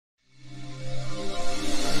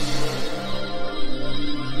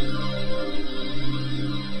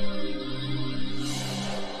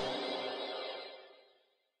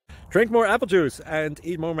Drink more apple juice and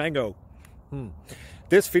eat more mango.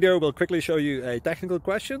 This video will quickly show you a technical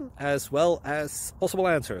question as well as possible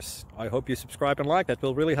answers. I hope you subscribe and like, that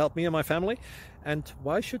will really help me and my family. And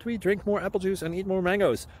why should we drink more apple juice and eat more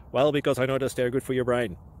mangoes? Well, because I noticed they're good for your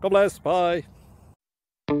brain. God bless, bye.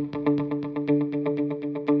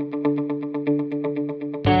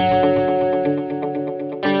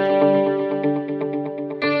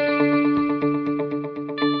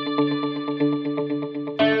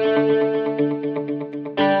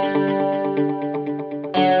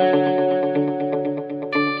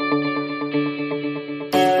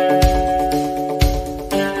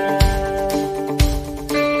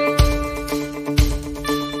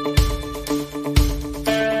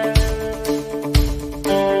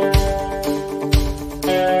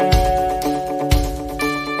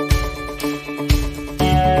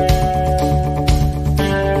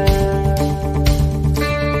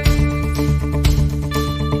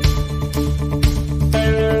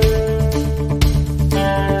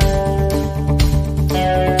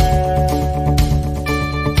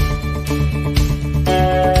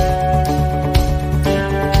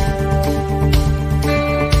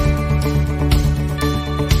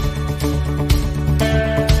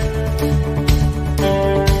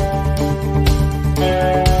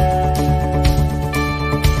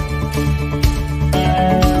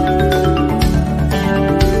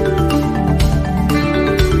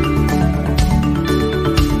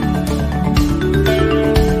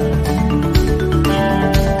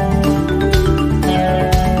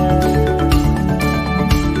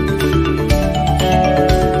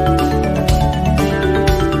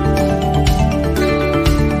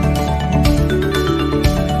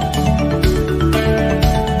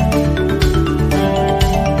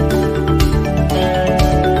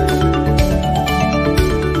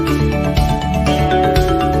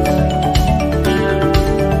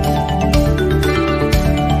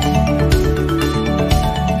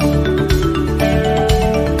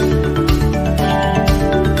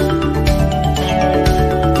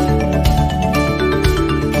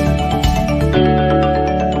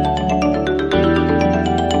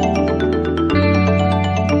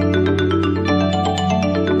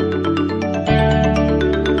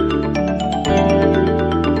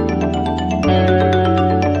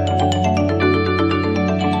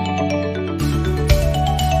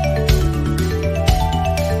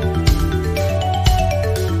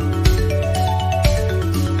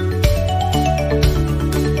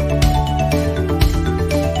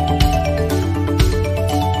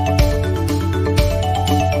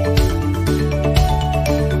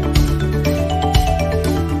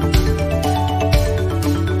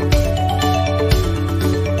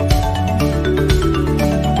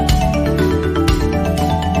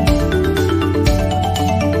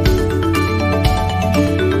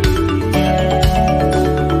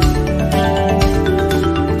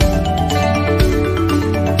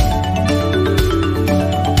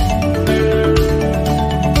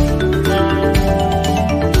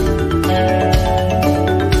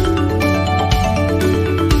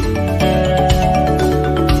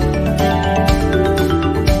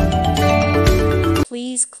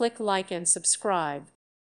 Please click like and subscribe.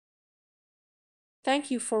 Thank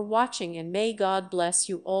you for watching and may God bless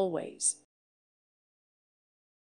you always.